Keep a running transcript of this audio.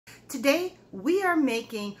Today we are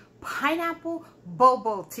making pineapple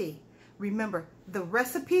boba tea. Remember, the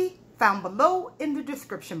recipe found below in the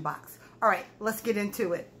description box. All right, let's get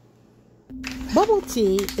into it. Boba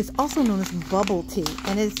tea is also known as bubble tea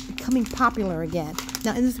and is becoming popular again.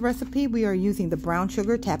 Now in this recipe we are using the brown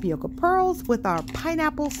sugar tapioca pearls with our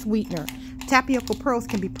pineapple sweetener. Tapioca pearls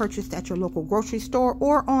can be purchased at your local grocery store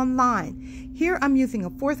or online. Here I'm using a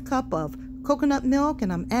 1/4 cup of coconut milk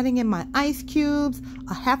and I'm adding in my ice cubes,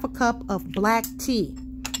 a 1/2 cup of black tea.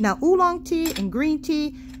 Now oolong tea and green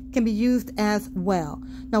tea can be used as well.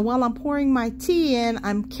 Now while I'm pouring my tea in,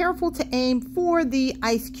 I'm careful to aim for the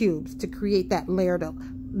ice cubes to create that layered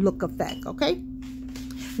look effect, okay?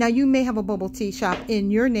 Now you may have a bubble tea shop in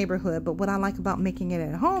your neighborhood, but what I like about making it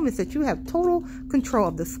at home is that you have total control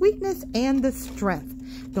of the sweetness and the strength.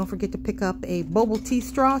 Don't forget to pick up a bubble tea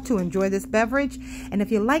straw to enjoy this beverage. And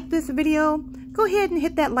if you like this video, go ahead and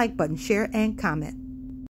hit that like button, share, and comment.